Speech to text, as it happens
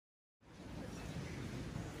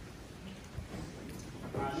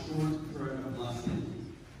short prayer of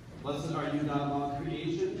blessing. Blessed are you, God of all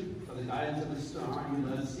creation. By the guidance of a star, you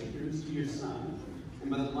led seekers to your Son,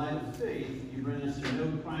 and by the light of faith, you bring us to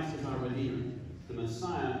know Christ as our Redeemer, the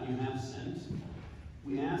Messiah you have sent.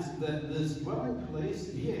 We ask that this dwelling place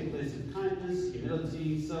be a place of kindness,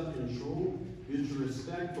 humility, self-control, mutual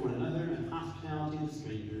respect for one another, and hospitality to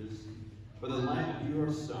strangers. By the light of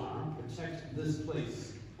your star, protect this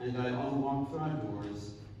place and guide all who walk through our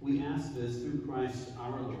doors. We ask this through Christ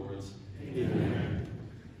our Lord. Amen.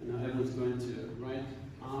 And now everyone's going to write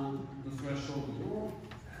on the threshold of the door.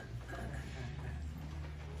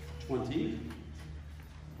 20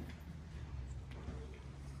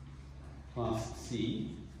 plus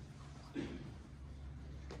C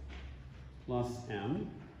plus M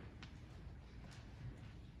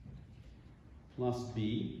plus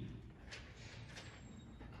B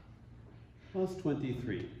plus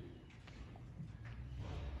 23,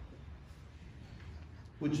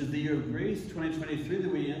 which is the year of grace 2023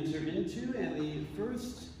 that we enter into, and the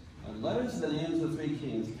first letters of the names of the three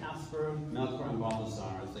kings, Casper, Melchior, and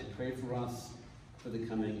Balthasar, as they pray for us for the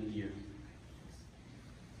coming year.